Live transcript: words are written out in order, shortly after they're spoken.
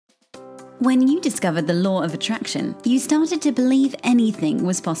When you discovered the law of attraction, you started to believe anything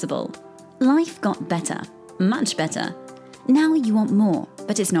was possible. Life got better, much better. Now you want more,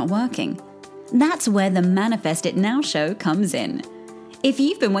 but it's not working. That's where the Manifest It Now show comes in. If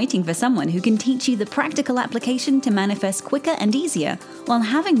you've been waiting for someone who can teach you the practical application to manifest quicker and easier while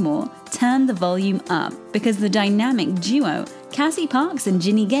having more, turn the volume up, because the dynamic duo, Cassie Parks and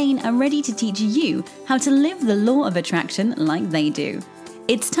Ginny Gain, are ready to teach you how to live the law of attraction like they do.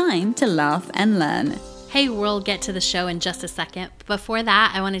 It's time to laugh and learn. Hey, we'll get to the show in just a second. Before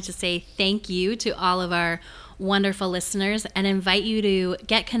that, I wanted to say thank you to all of our wonderful listeners and invite you to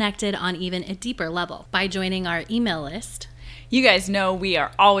get connected on even a deeper level by joining our email list. You guys know we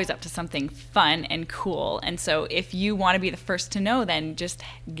are always up to something fun and cool. And so if you want to be the first to know, then just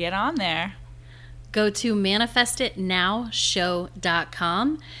get on there. Go to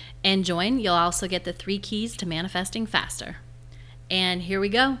manifestitnowshow.com and join. You'll also get the 3 keys to manifesting faster. And here we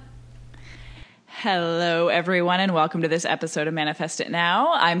go. Hello, everyone, and welcome to this episode of Manifest It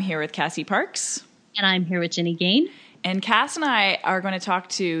Now. I'm here with Cassie Parks. And I'm here with Ginny Gain. And Cass and I are going to talk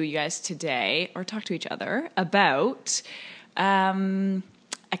to you guys today, or talk to each other, about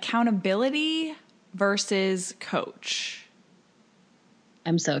accountability versus coach.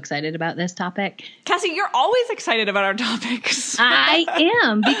 I'm so excited about this topic. Cassie, you're always excited about our topics. I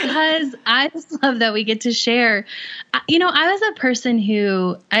am, because I just love that we get to share. You know, I was a person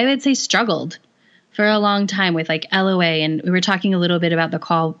who I would say struggled for a long time with like LOA. And we were talking a little bit about the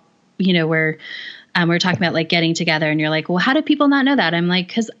call, you know, where we were talking about like getting together, and you're like, well, how do people not know that? I'm like,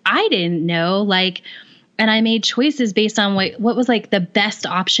 because I didn't know, like, and I made choices based on what was like the best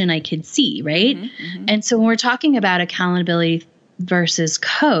option I could see, right? Mm-hmm. And so when we're talking about accountability versus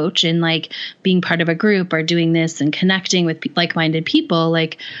coach and like being part of a group or doing this and connecting with like-minded people,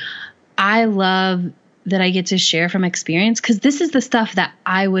 like I love that I get to share from experience, because this is the stuff that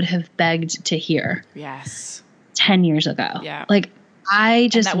I would have begged to hear. Yes. 10 years ago. Yeah. Like I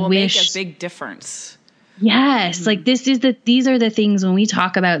just and that will wish make a big difference. Yes. Mm-hmm. Like these are the things when we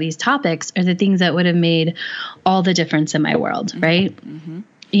talk about these topics are the things that would have made all the difference in my world. Mm-hmm. Right. Mm-hmm.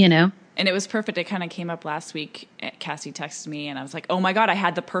 You know? And it was perfect. It kind of came up last week. Cassie texted me and I was like, oh my God, I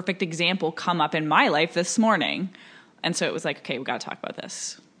had the perfect example come up in my life this morning. And so it was like, okay, we got to talk about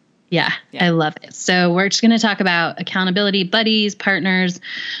this. Yeah, I love it. So we're just going to talk about accountability buddies, partners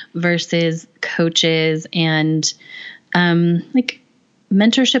versus coaches, and like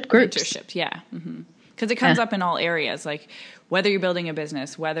mentorship groups. Mentorship, yeah. Because it comes up in all areas, like whether you're building a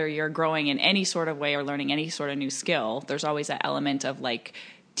business, whether you're growing in any sort of way or learning any sort of new skill, there's always that element of like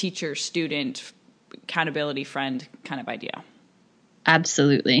teacher, student, accountability friend kind of idea.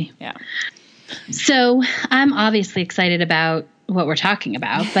 Absolutely. Yeah. So I'm obviously excited about what we're talking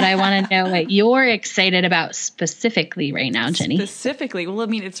about, but I want to know what you're excited about specifically right now, Jenny. Specifically? Well, I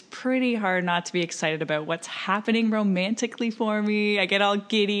mean, it's pretty hard not to be excited about what's happening romantically for me. I get all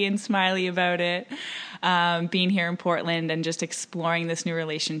giddy and smiley about it. Being here in Portland and just exploring this new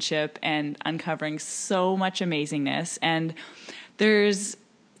relationship and uncovering so much amazingness. And there's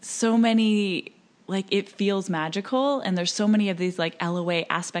so many, like, it feels magical. And there's so many of these like LOA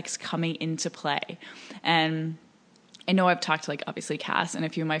aspects coming into play. And I know I've talked to like obviously Cass and a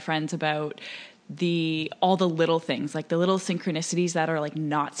few of my friends about all the little things, like the little synchronicities that are like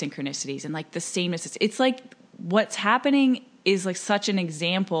not synchronicities, and like the sameness. It's like what's happening is like such an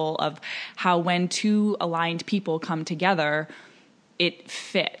example of how when 2 aligned people come together, it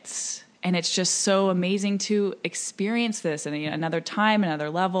fits. And it's just so amazing to experience this in another time, another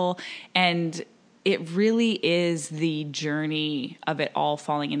level. And it really is the journey of it all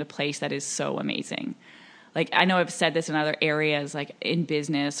falling into place that is so amazing. Like, I know I've said this in other areas, like in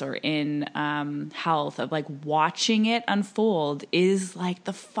business or in health, of like watching it unfold is like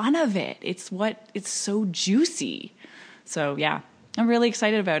the fun of it. It's so juicy. So yeah, I'm really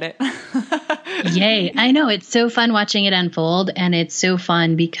excited about it. Yay. I know, it's so fun watching it unfold, and it's so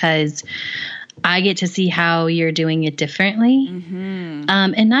fun because I get to see how you're doing it differently. Mm-hmm.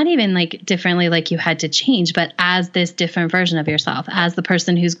 And not even like differently, like you had to change, but as this different version of yourself, as the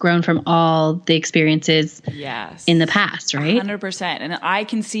person who's grown from all the experiences in the past, right? 100%. And I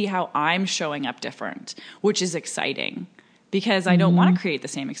can see how I'm showing up different, which is exciting because I don't want to create the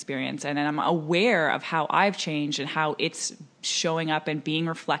same experience. And I'm aware of how I've changed and how it's showing up and being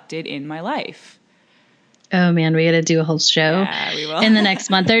reflected in my life. Oh man, we got to do a whole show we will. in the next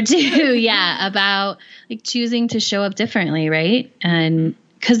month or two. Yeah. About like choosing to show up differently. Right. And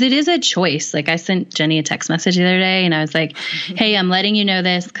because it is a choice. Like I sent Jenny a text message the other day and I was like, hey, I'm letting you know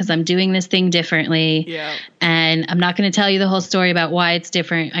this because I'm doing this thing differently. Yeah. And I'm not going to tell you the whole story about why it's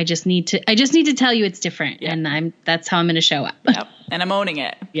different. I just need to tell you it's different. Yeah. And that's how I'm going to show up. Yep. And I'm owning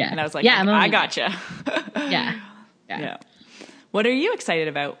it. Yeah. And I was like, Yeah, I gotcha. Yeah. What are you excited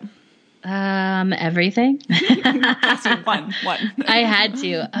about? Everything. One. I had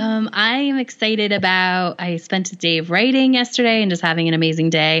to. I am excited about, I spent a day of writing yesterday and just having an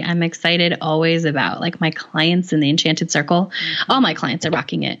amazing day. I'm excited always about like my clients in the Enchanted Circle. Mm-hmm. All my clients are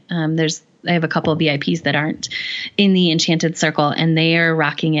rocking it. I have a couple of VIPs that aren't in the Enchanted Circle and they are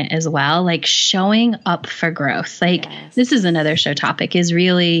rocking it as well. Like showing up for growth. Like This is another show topic, is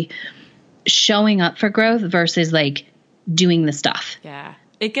really showing up for growth versus like doing the stuff. Yeah.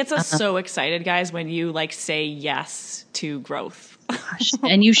 It gets us so excited, guys, when you like say yes to growth.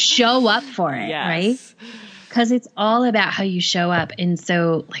 And you show up for it, right? Because it's all about how you show up. And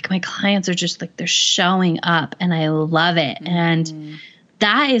so like my clients are just like, they're showing up and I love it. Mm-hmm. And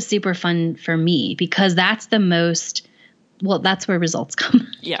that is super fun for me because that's that's where results come.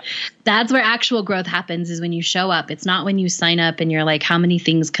 Yeah. That's where actual growth happens, is when you show up. It's not when you sign up and you're like, how many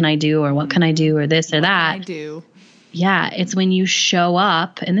things can I do, or what can I do, or this or that. I do. Yeah, it's when you show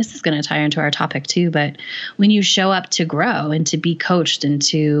up, and this is going to tie into our topic too, but when you show up to grow and to be coached and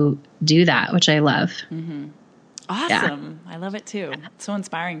to do that, which I love. Mm-hmm. Awesome. Yeah. I love it too. It's so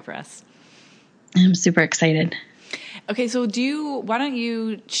inspiring for us. I'm super excited. Okay, so why don't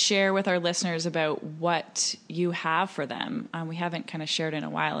you share with our listeners about what you have for them? We haven't kind of shared in a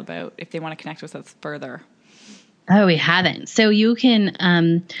while about if they want to connect with us further. Oh, we haven't. So you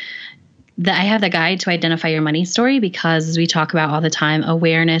can, I have the guide to identify your money story, because as we talk about all the time,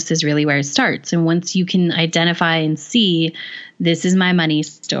 awareness is really where it starts. And once you can identify and see, this is my money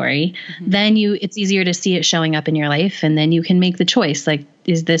story, then it's easier to see it showing up in your life. And then you can make the choice, like,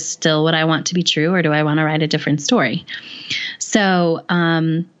 is this still what I want to be true, or do I want to write a different story? So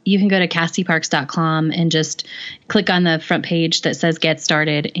you can go to CassieParks.com and just click on the front page that says Get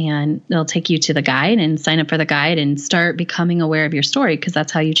Started, and it'll take you to the guide, and sign up for the guide and start becoming aware of your story, because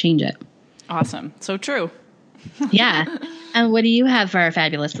that's how you change it. Awesome. So true. Yeah. And what do you have for our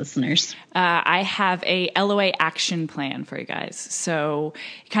fabulous listeners? I have a LOA action plan for you guys. So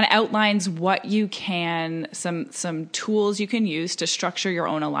it kind of outlines what you can, some tools you can use to structure your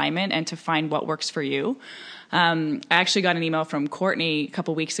own alignment and to find what works for you. I actually got an email from Courtney a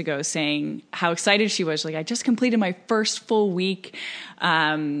couple weeks ago saying how excited she was. Like, I just completed my first full week.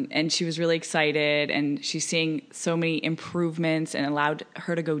 And she was really excited, and she's seeing so many improvements and allowed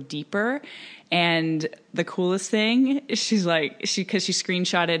her to go deeper. And the coolest thing is because she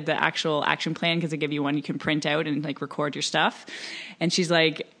screenshotted the actual action plan, because they give you one you can print out and like record your stuff. And she's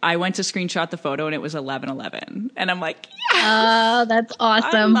like, I went to screenshot the photo and it was 11/11. And I'm like, yes! Oh, that's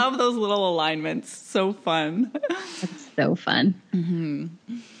awesome. I love those little alignments. So fun. That's so fun. Mm-hmm.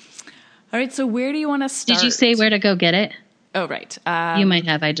 All right. So where do you want to start? Did you say where to go get it? Oh, right. You might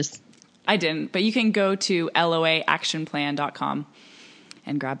have. I didn't, but you can go to loaactionplan.com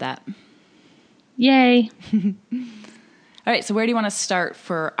and grab that. Yay. All right. So where do you want to start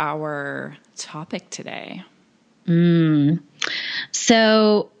for our topic today?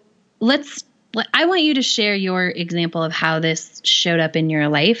 So I want you to share your example of how this showed up in your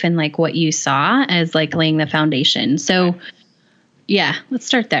life and like what you saw as like laying the foundation. So okay. Yeah, let's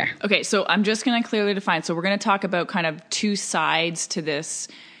start there. Okay. So I'm just going to clearly define. So we're going to talk about kind of two sides to this,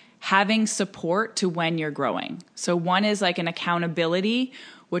 having support to when you're growing. So one is like an accountability,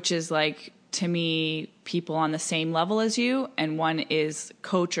 which is like, to me, people on the same level as you. And one is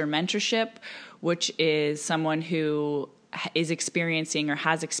coach or mentorship, which is someone who is experiencing or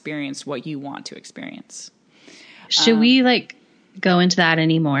has experienced what you want to experience. Should we like go into that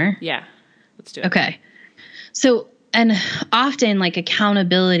anymore? Yeah, let's do it. Okay. So, and often like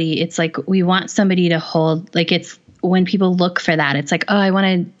accountability, it's like we want somebody to hold, like it's when people look for that, it's like, oh, I want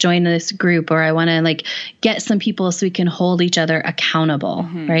to join this group, or I want to like get some people so we can hold each other accountable,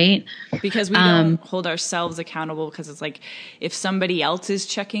 right? Because we don't hold ourselves accountable, because it's like, if somebody else is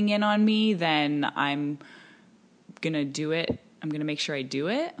checking in on me, then I'm going to do it. I'm going to make sure I do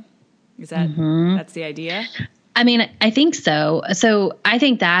it. Is that, that's the idea? I mean, I think so. So I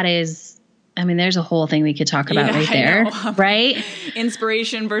think that is, I mean, there's a whole thing we could talk about right there, right?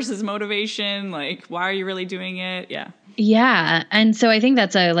 Inspiration versus motivation. Like, why are you really doing it? Yeah. Yeah. And so I think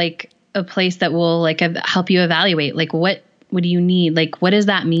that's a place that will like help you evaluate, like, what do you need? Like, what does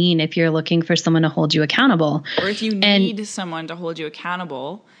that mean if you're looking for someone to hold you accountable? Or if you need someone to hold you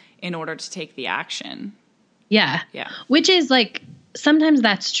accountable in order to take the action. Yeah. Yeah. Which is like, sometimes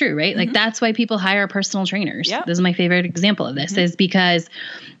that's true, right? Like that's why people hire personal trainers. Yep. This is my favorite example of this is because,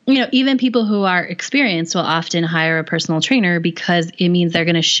 even people who are experienced will often hire a personal trainer because it means they're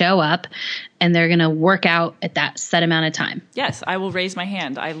going to show up and they're going to work out at that set amount of time. Yes, I will raise my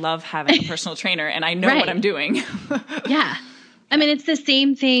hand. I love having a personal trainer and I know what I'm doing. Yeah. I mean, it's the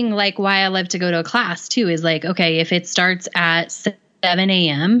same thing like why I love to go to a class too, is like, okay, if it starts at 7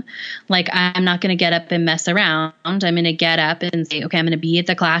 a.m., like I'm not going to get up and mess around. I'm going to get up and say, okay, I'm going to be at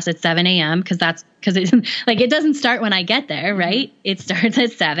the class at 7 a.m. because it's like, it doesn't start when I get there, right? It starts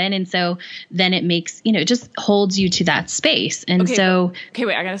at 7. And so then it makes, it just holds you to that space. And okay, so. Okay,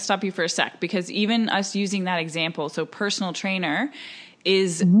 wait, I got to stop you for a sec because even us using that example, so personal trainer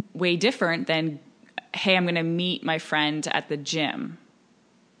is way different than, hey, I'm going to meet my friend at the gym.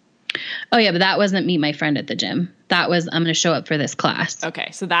 Oh yeah, but that wasn't meet my friend at the gym. That was, I'm going to show up for this class. Okay.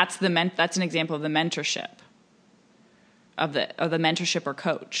 So that's that's an example of the mentorship of the mentorship or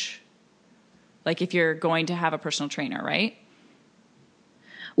coach. Like if you're going to have a personal trainer, right?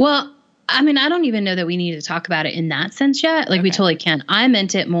 Well, I mean, I don't even know that we need to talk about it in that sense yet. Like we totally can. I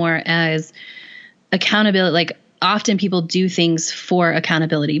meant it more as accountability. Like often people do things for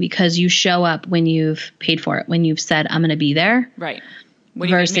accountability because you show up when you've paid for it, when you've said, I'm going to be there. Right. When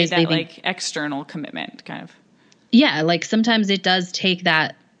you made that like external commitment kind of. Yeah. Like sometimes it does take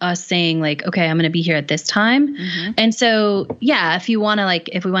that us saying like, okay, I'm going to be here at this time. And so, yeah, if we want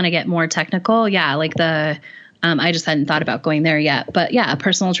to get more technical, yeah, like I just hadn't thought about going there yet, but yeah, a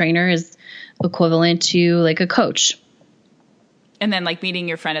personal trainer is equivalent to like a coach. And then like meeting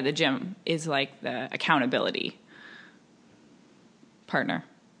your friend at the gym is like the accountability partner.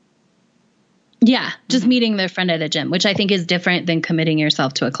 Yeah, just meeting their friend at a gym, which I think is different than committing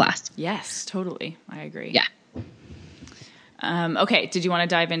yourself to a class. Yes, totally. I agree. Yeah. Okay. Did you want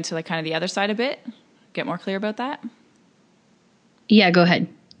to dive into like kind of the other side a bit? Get more clear about that? Yeah, go ahead.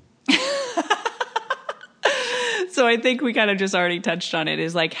 So I think we kind of just already touched on it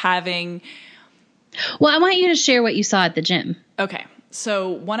is like having. Well, I want you to share what you saw at the gym. Okay. So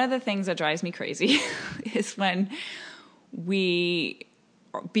one of the things that drives me crazy is when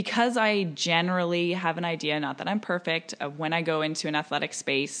because I generally have an idea, not that I'm perfect, of when I go into an athletic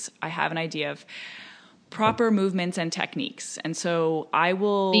space, I have an idea of proper movements and techniques. And so I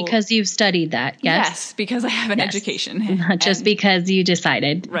will... Because you've studied that, yes? Yes, because I have an education. Not just because you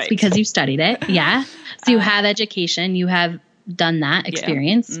decided. Right. It's because you studied it, yeah. So you have education, you have done that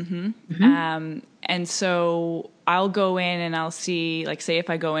experience. Yeah. And so I'll go in and I'll see, like say if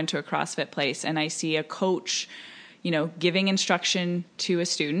I go into a CrossFit place and I see a coach giving instruction to a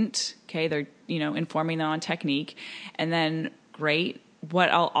student, okay, they're, informing them on technique. And then great. What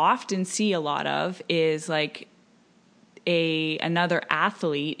I'll often see a lot of is like another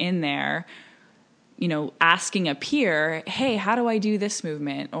athlete in there, asking a peer, hey, how do I do this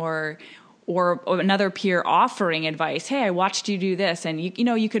movement? Or another peer offering advice. Hey, I watched you do this and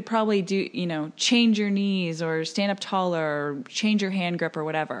you could probably do, change your knees or stand up taller or change your hand grip or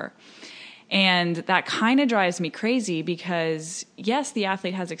whatever. And that kind of drives me crazy because yes, the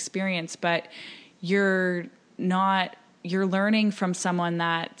athlete has experience, but you're learning from someone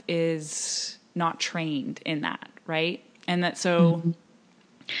that is not trained in that. Right. And that, so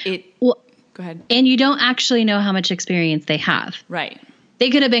go ahead. And you don't actually know how much experience they have. Right. They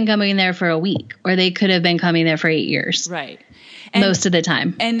could have been coming there for a week or they could have been coming there for 8 years. Right. Most of the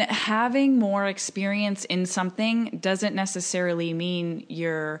time. And having more experience in something doesn't necessarily mean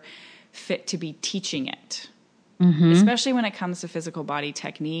you're fit to be teaching it, especially when it comes to physical body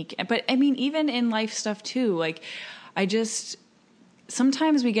technique. But I mean, even in life stuff too, like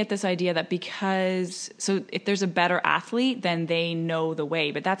sometimes we get this idea that so if there's a better athlete, then they know the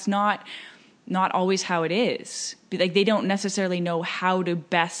way, but that's not always how it is. Like they don't necessarily know how to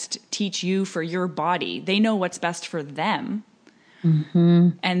best teach you for your body. They know what's best for them.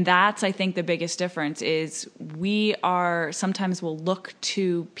 And that's, I think, the biggest difference is sometimes we'll look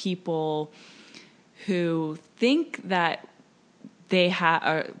to people who think that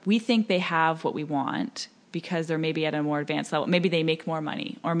we think they have what we want because they're maybe at a more advanced level. Maybe they make more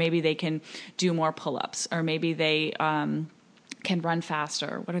money, or maybe they can do more pull-ups, or maybe they can run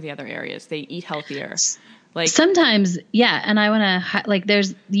faster. What are the other areas? They eat healthier. Like sometimes, yeah. And I want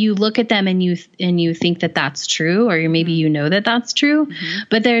to you look at them and you think that that's true, or maybe that that's true.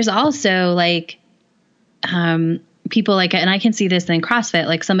 But there's also like people like, and I can see this in CrossFit,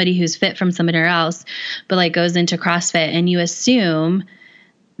 like somebody who's fit from somewhere else, but like goes into CrossFit and you assume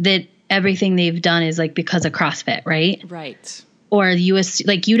that everything they've done is like because of CrossFit, right? Right. Or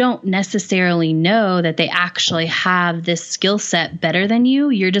you don't necessarily know that they actually have this skill set better than you.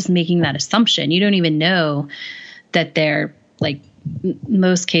 You're just making that assumption. You don't even know that they're like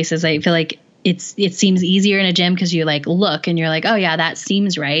most cases, I feel like it seems easier in a gym because you like look and you're like, oh yeah, that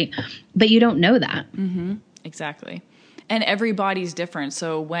seems right. But you don't know that. Exactly. And everybody's different.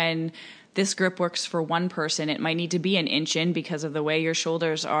 So when this grip works for one person, it might need to be an inch in because of the way your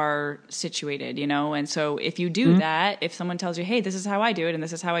shoulders are situated, you know? And so if you do that, if someone tells you, hey, this is how I do it and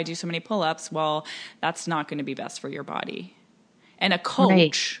this is how I do so many pull-ups, well, that's not going to be best for your body. And a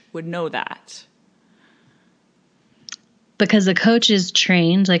coach would know that. Because a coach is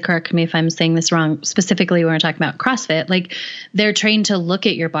trained, like, correct me if I'm saying this wrong, specifically when we're talking about CrossFit, like they're trained to look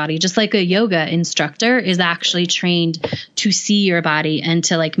at your body, just like a yoga instructor is actually trained to see your body and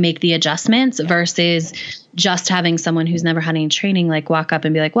to like make the adjustments versus just having someone who's never had any training, like walk up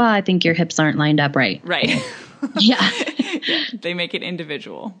and be like, well, I think your hips aren't lined up right. Right. Yeah. They make it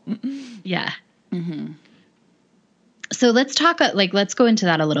individual. Yeah. So let's let's go into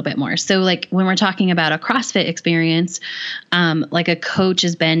that a little bit more. So like when we're talking about a CrossFit experience, like a coach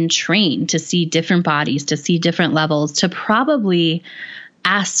has been trained to see different bodies, to see different levels, to probably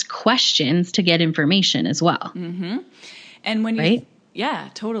ask questions to get information as well. And when you, yeah,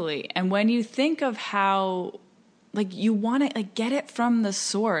 totally. And when you think of how, like, you want to like get it from the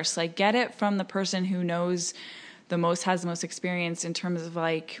source, like get it from the person who knows the most, has the most experience in terms of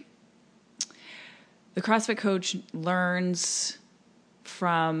like, the CrossFit coach learns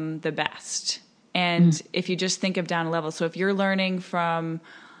from the best. And if you just think of down a level, so if you're learning from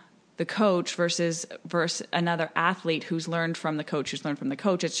the coach versus another athlete who's learned from the coach,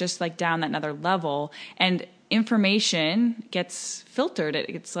 it's just like down that another level. And information gets filtered.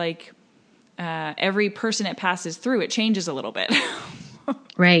 It's like every person it passes through, it changes a little bit.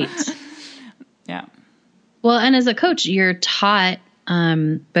 Right. Yeah. Well, and as a coach, you're taught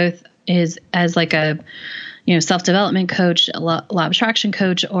both is as like a, you know, self-development coach, a law of attraction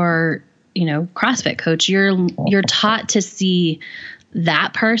coach, or, you know, CrossFit coach, you're taught to see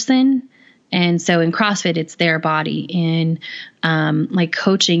that person. And so in CrossFit, it's their body. In like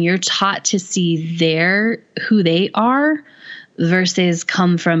coaching, you're taught to see who they are versus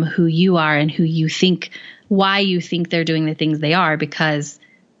come from who you are and who you think, why you think they're doing the things they are, because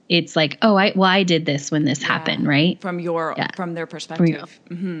it's like, oh, I did this when this happened, right? From their perspective.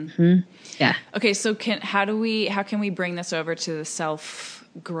 Yeah. Okay. So how can we bring this over to the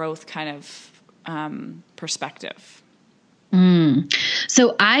self-growth kind of perspective?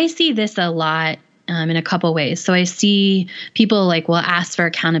 So I see this a lot in a couple ways. So I see people like will ask for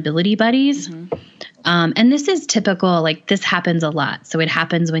accountability buddies. And this is typical, like this happens a lot. So it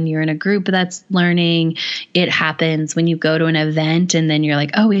happens when you're in a group that's learning. It happens when you go to an event and then you're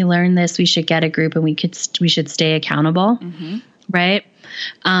like, oh, we learned this. We should get a group and we should stay accountable. Right.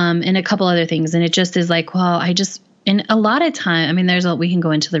 And a couple other things. And it just is like, well, and a lot of time, I mean, we can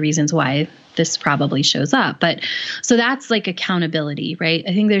go into the reasons why this probably shows up, but so that's like accountability, right?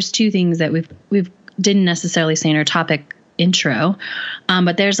 I think there's two things that we've didn't necessarily say in our topic intro,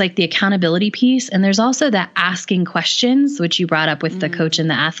 but there's like the accountability piece, and there's also that asking questions, which you brought up with the coach and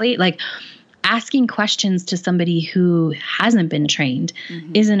the athlete, like asking questions to somebody who hasn't been trained,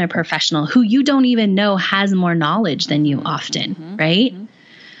 isn't a professional, who you don't even know has more knowledge than you often, right?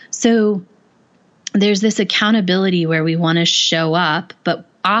 So there's this accountability where we want to show up, but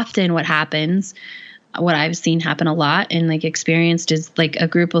often what happens, what I've seen happen a lot and like experienced is like a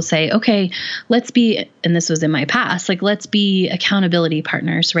group will say, okay, let's be, and this was in my past, like, let's be accountability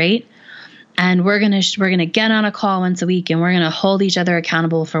partners, right? And we're going to get on a call once a week and we're going to hold each other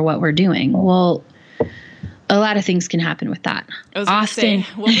accountable for what we're doing. Well, a lot of things can happen with that. I was going to say,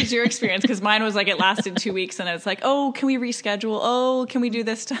 what was your experience? Because mine was like, it lasted 2 weeks and it's like, oh, can we reschedule? Oh, can we do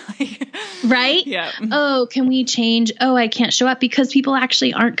this? Right? Yeah. Oh, can we change? Oh, I can't show up because people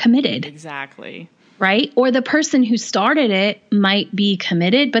actually aren't committed. Exactly. Right? Or the person who started it might be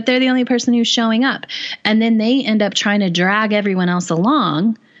committed, but they're the only person who's showing up. And then they end up trying to drag everyone else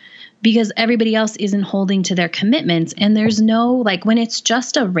along because everybody else isn't holding to their commitments. And there's no, like, when it's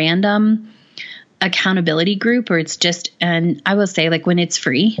just a random accountability group, or it's just, and I will say, like, when it's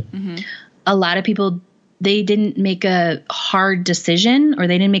free, a lot of people, they didn't make a hard decision, or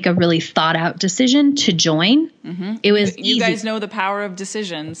they didn't make a really thought out decision to join. It was you guys know the power of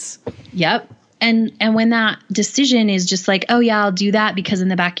decisions. Yep. And when that decision is just like, oh yeah, I'll do that, because in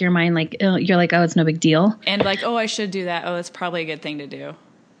the back of your mind, like, you're like, oh, it's no big deal. And like, oh, I should do that. Oh, that's probably a good thing to do.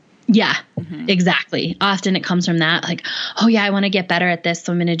 Yeah, exactly. Often it comes from that, like, oh yeah, I want to get better at this,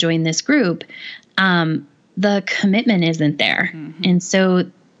 so I'm going to join this group. The commitment isn't there. And so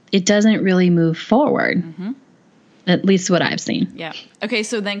it doesn't really move forward, at least what I've seen. Yeah. Okay.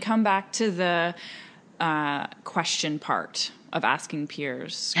 So then come back to the question part of asking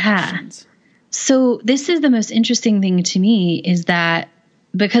peers questions. So this is the most interesting thing to me is that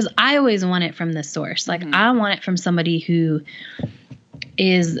because I always want it from the source, like I want it from somebody who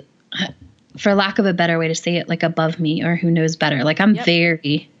is, for lack of a better way to say it, like above me or who knows better. Like I'm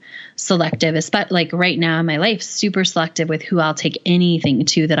very selective, especially like right now in my life, super selective with who I'll take anything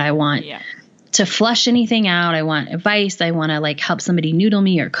to that I want to flush anything out. I want advice. I want to like help somebody noodle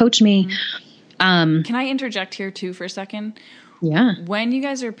me or coach me. Can I interject here too for a second? Yeah. When you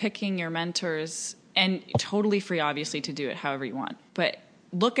guys are picking your mentors, and totally free, obviously, to do it however you want, but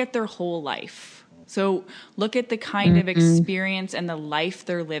look at their whole life. So look at the kind of experience and the life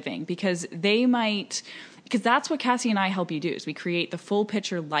they're living, because that's what Cassie and I help you do, is we create the full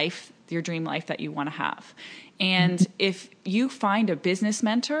picture life, your dream life that you want to have. And if you find a business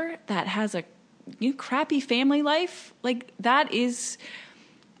mentor that has a crappy family life, like that is...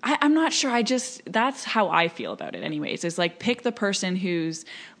 I'm not sure. That's how I feel about it anyways. It's like pick the person who's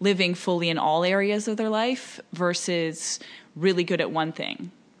living fully in all areas of their life versus really good at one thing.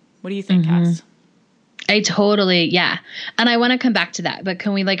 What do you think, Cass? I totally, yeah. And I want to come back to that, but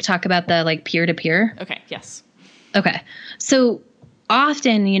can we like talk about the like peer-to-peer? Okay. Yes. Okay. So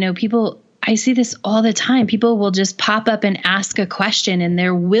often, I see this all the time. People will just pop up and ask a question and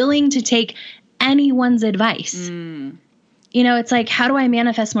they're willing to take anyone's advice. It's like, how do I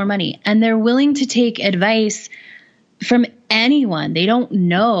manifest more money? And they're willing to take advice from anyone. They don't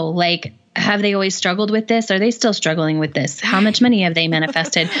know, like, have they always struggled with this? Are they still struggling with this? How much money have they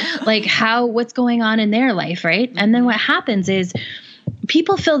manifested? Like what's going on in their life, right? And then what happens is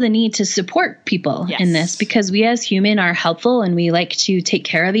people feel the need to support people in this because we as human are helpful and we like to take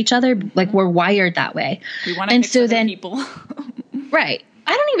care of each other. Like we're wired that way. We want to fix other people. Right.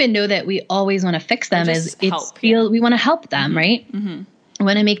 I don't even know that we always want to fix them we want to help them, right? We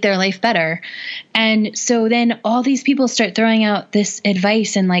want to make their life better. And so then all these people start throwing out this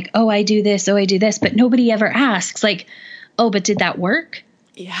advice and like, oh, I do this, but nobody ever asks like, oh, but did that work?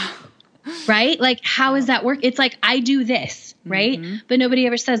 Yeah. Right? Like, how does that work? It's like, I do this, right? But nobody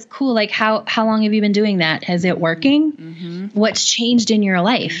ever says, cool, like how long have you been doing that? Is it working? What's changed in your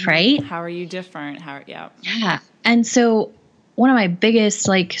life, right? How are you different? Yeah. And so one of my biggest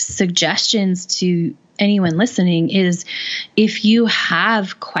like suggestions to anyone listening is if you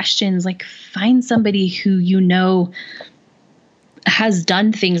have questions, like find somebody who has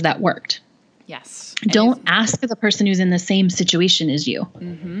done things that worked. Yes. Don't ask the person who's in the same situation as you.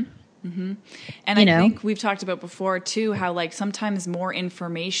 And I think we've talked about before too, how like sometimes more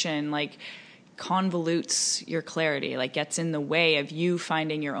information like convolutes your clarity, like gets in the way of you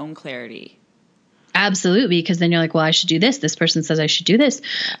finding your own clarity. Absolutely. Because then you're like, well, I should do this. This person says I should do this.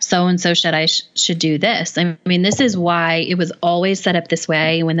 So-and-so said I should do this. I mean, this is why it was always set up this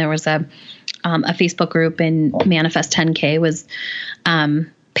way. When there was a Facebook group in Manifest 10K was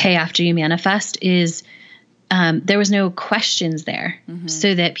pay after you manifest is there was no questions there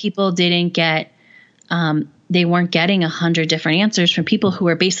so that people didn't get they weren't getting 100 different answers from people who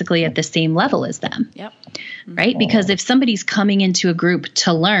are basically at the same level as them. Yep. Right? Because if somebody's coming into a group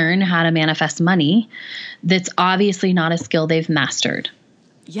to learn how to manifest money, that's obviously not a skill they've mastered.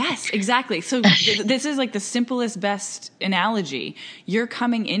 Yes, exactly. So this is like the simplest, best analogy. You're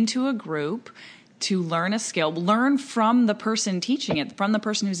coming into a group to learn a skill, learn from the person teaching it, from the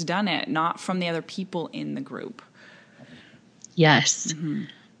person who's done it, not from the other people in the group. Yes.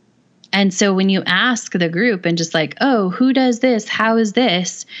 And so when you ask the group and just like, oh, who does this? How is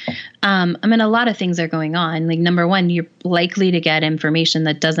this? I mean, a lot of things are going on. Like number one, you're likely to get information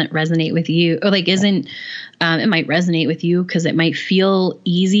that doesn't resonate with you or like it might resonate with you because it might feel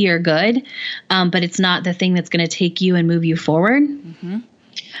easy or good, but it's not the thing that's going to take you and move you forward.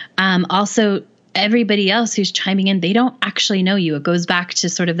 Also, everybody else who's chiming in, they don't actually know you. It goes back to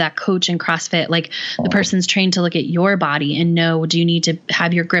sort of that coach in CrossFit, like the person's trained to look at your body and know, do you need to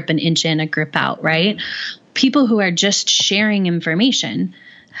have your grip an inch in, a grip out, right? People who are just sharing information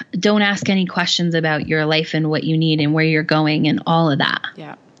don't ask any questions about your life and what you need and where you're going and all of that.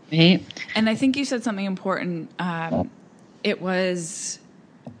 Yeah. Right. And I think you said something important. It was,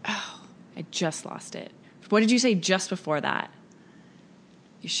 I just lost it. What did you say just before that?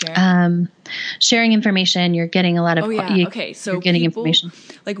 You sharing? Sharing information. You're getting a lot of. Okay. So you're getting information.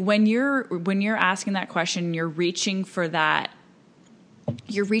 Like when you're asking that question, you're reaching for that.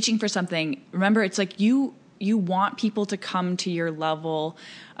 You're reaching for something. Remember, it's like you want people to come to your level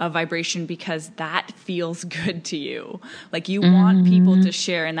of vibration because that feels good to you. Like you want people to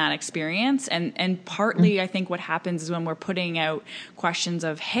share in that experience. And partly I think what happens is when we're putting out questions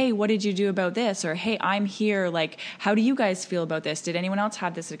of, hey, what did you do about this? Or, hey, I'm here. Like, how do you guys feel about this? Did anyone else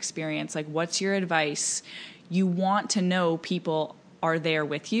have this experience? Like, what's your advice? You want to know people are there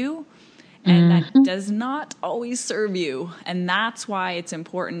with you. And that does not always serve you. And that's why it's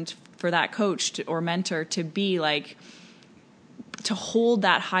important for that coach or mentor to be like, to hold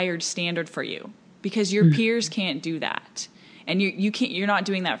that higher standard for you, because your peers can't do that. And you're not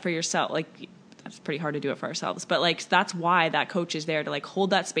doing that for yourself. Like, that's pretty hard to do it for ourselves. But like, that's why that coach is there to like hold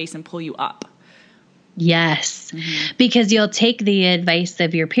that space and pull you up. Yes, because you'll take the advice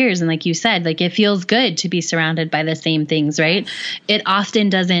of your peers. And like you said, like it feels good to be surrounded by the same things, right? It often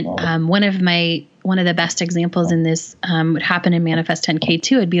doesn't. One of the best examples in this would happen in Manifest 10K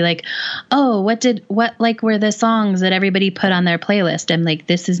too. It'd be like, oh, what were the songs that everybody put on their playlist? I'm like,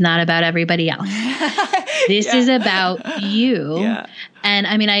 this is not about everybody else. This is about you. Yeah. And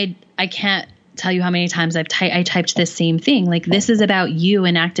I mean, I can't tell you how many times I typed this same thing. Like, this is about you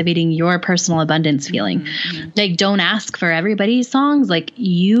and activating your personal abundance feeling. Like, don't ask for everybody's songs. Like,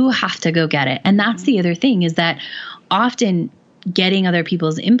 you have to go get it. And that's the other thing, is that often getting other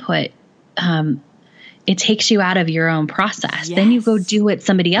people's input, it takes you out of your own process. Yes. Then you go do what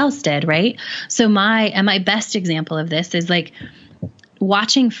somebody else did. Right. So my best example of this is like,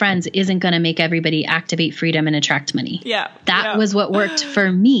 watching Friends isn't going to make everybody activate freedom and attract money. Yeah. That was what worked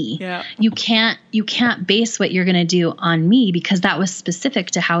for me. Yeah. You can't base what you're going to do on me, because that was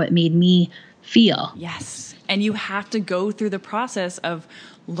specific to how it made me feel. Yes. And you have to go through the process of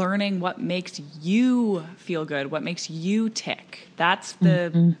learning what makes you feel good, what makes you tick. That's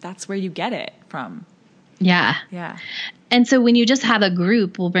that's where you get it from. Yeah. Yeah. And so when you just have a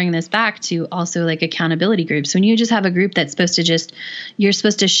group, we'll bring this back to also like accountability groups. When you just have a group that's you're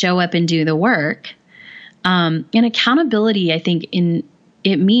supposed to show up and do the work. And accountability, I think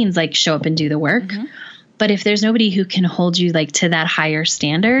it means like show up and do the work. But if there's nobody who can hold you like to that higher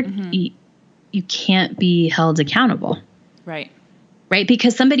standard, you can't be held accountable. Right. Right?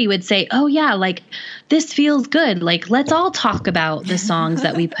 Because somebody would say, oh yeah, like this feels good. Like, let's all talk about the songs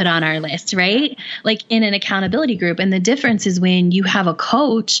that we put on our list, right? Like in an accountability group. And the difference is when you have a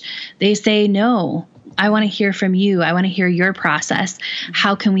coach, they say, no, I want to hear from you. I want to hear your process.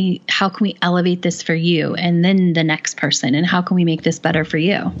 How can we elevate this for you? And then the next person, and how can we make this better for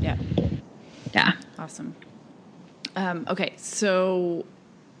you? Yeah. Yeah. Awesome. Okay. So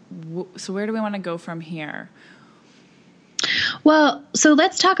where do we want to go from here? Well, so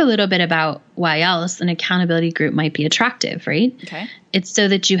let's talk a little bit about why else an accountability group might be attractive, right? Okay. It's so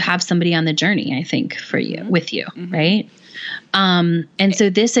that you have somebody on the journey, I think, for you, with you, right? And so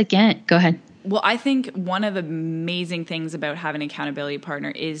this again, go ahead. Well, I think one of the amazing things about having an accountability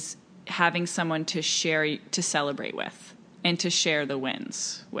partner is having someone to celebrate with and to share the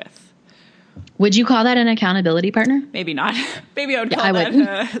wins with. Would you call that an accountability partner? Maybe not. Maybe I would call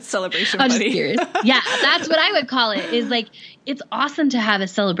that a celebration buddy. I was just curious. Yeah, that's what I would call it. Is like, it's awesome to have a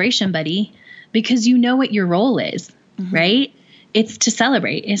celebration buddy because you know what your role is, right? It's to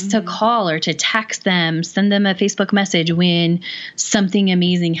celebrate. It's to call or to text them, send them a Facebook message when something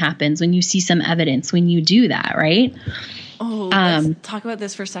amazing happens, when you see some evidence, when you do that, right? Oh, let's talk about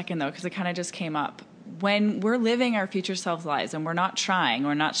this for a second, though, because it kind of just came up. When we're living our future self lives and we're not trying,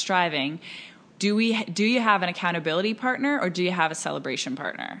 we're not striving, do you have an accountability partner or do you have a celebration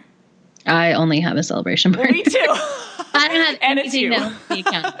partner? I only have a celebration partner. Well, me too. I don't have anything that will be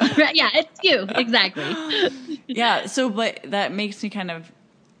accountable. Yeah, it's you. Exactly. Yeah. So, but that makes me kind of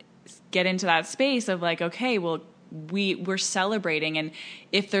get into that space of like, okay, well, we're celebrating, and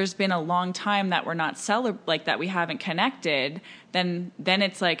if there's been a long time that we're not that we haven't connected, then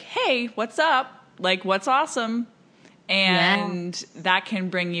it's like, hey, what's up? Like, what's awesome? And that can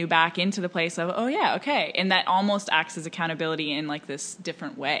bring you back into the place of, oh yeah, okay. And that almost acts as accountability in like this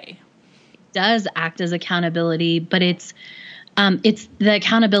different way. It does act as accountability, but it's the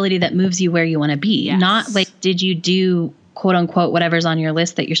accountability that moves you where you want to be. Yes. Not like, did you do quote unquote whatever's on your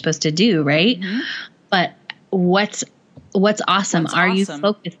list that you're supposed to do, right? But what's awesome? Are you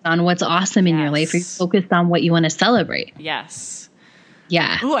focused on what's awesome in your life? Are you focused on what you want to celebrate? Yes.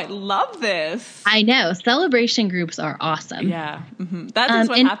 Yeah. Oh, I love this. I know. Celebration groups are awesome. Yeah. That is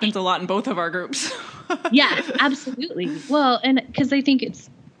what happens a lot in both of our groups. Yeah, absolutely. Well, and because I think it's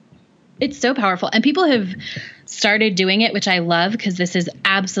so powerful. And people have started doing it, which I love, because this is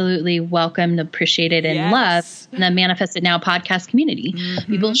absolutely welcomed, appreciated, and loved in the Manifest It Now podcast community.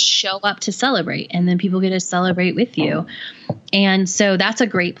 People show up to celebrate, and then people get to celebrate with you. And so that's a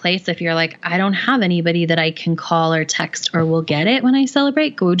great place if you're like, I don't have anybody that I can call or text or will get it when I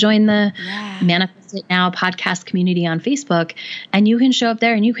celebrate. Go join the Manifest It Now podcast community on Facebook, and you can show up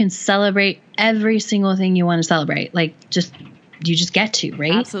there and you can celebrate every single thing you want to celebrate. Like, you just get to,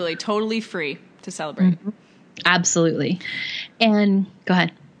 right? Absolutely. Totally free to celebrate. Absolutely. And go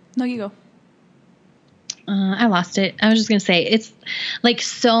ahead. No, you go. I lost it. I was just going to say it's like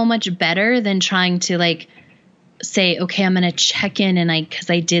so much better than trying to like say, okay, I'm going to check in and cause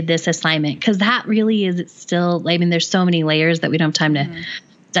I did this assignment. Cause that really is, it's still, I mean, there's so many layers that we don't have time to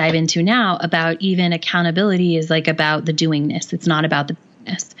dive into now about even accountability is like about the doingness. It's not about the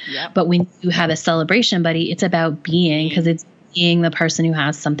beingness. Yep. But when you have a celebration buddy, it's about being, because it's being the person who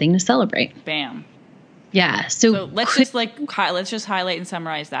has something to celebrate. Bam. Yeah. So let's just highlight and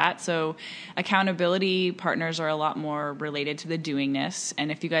summarize that. So accountability partners are a lot more related to the doingness.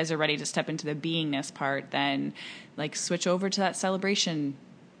 And if you guys are ready to step into the beingness part, then like switch over to that celebration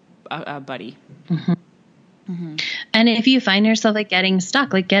buddy. Mm-hmm. Mm-hmm. And if you find yourself like getting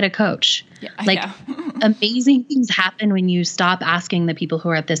stuck, like get a coach. Yeah, amazing things happen when you stop asking the people who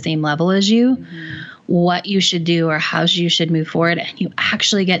are at the same level as you what you should do or how you should move forward. And you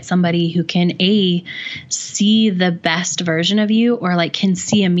actually get somebody who can see the best version of you, or like can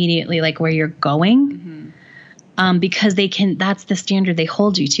see immediately like where you're going. Because that's the standard they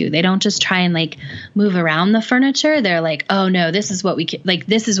hold you to. They don't just try and like move around the furniture. They're like, oh no, this is what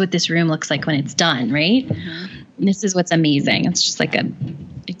this is what this room looks like when it's done. Right. This is what's amazing. It's just like a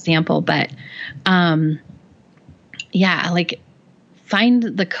example, but, like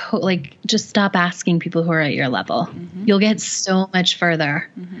find just stop asking people who are at your level. You'll get so much further.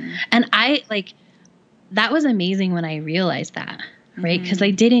 And that was amazing when I realized that. Right. Cause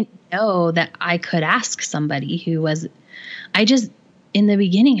I didn't know that I could ask somebody who was, in the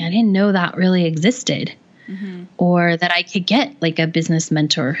beginning, I didn't know that really existed or that I could get like a business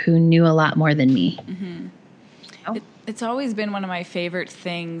mentor who knew a lot more than me. It's always been one of my favorite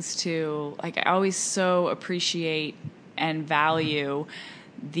things to I always so appreciate and value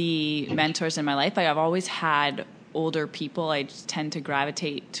the mentors in my life. I've always had older people. I tend to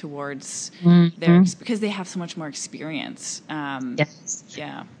gravitate towards because they have so much more experience. Yes.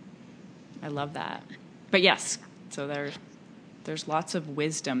 Yeah, I love that. But yes, so there's lots of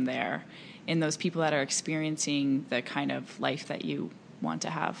wisdom there in those people that are experiencing the kind of life that you want to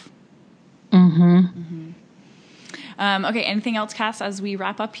have. Okay, anything else, Cass, as we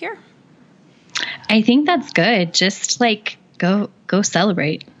wrap up here? I think that's good. Just go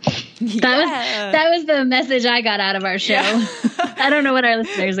celebrate. That was the message I got out of our show. Yeah. I don't know what our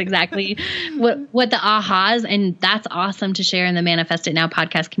listeners exactly, what the ahas, and that's awesome to share in the Manifest It Now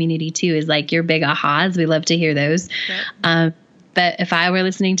podcast community too, is like your big ahas. We love to hear those. Yep. But if I were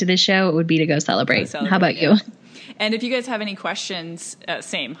listening to this show, it would be to go celebrate. How about you? And if you guys have any questions,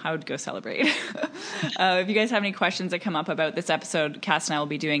 I would go celebrate. If you guys have any questions that come up about this episode, Cass and I will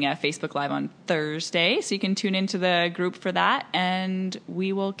be doing a Facebook Live on Thursday, so you can tune into the group for that, and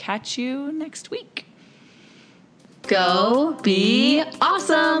we will catch you next week. Go be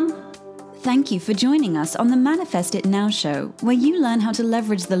awesome! Thank you for joining us on the Manifest It Now show, where you learn how to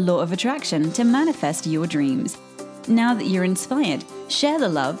leverage the law of attraction to manifest your dreams. Now that you're inspired, share the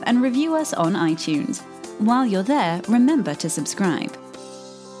love and review us on iTunes. While you're there, remember to subscribe.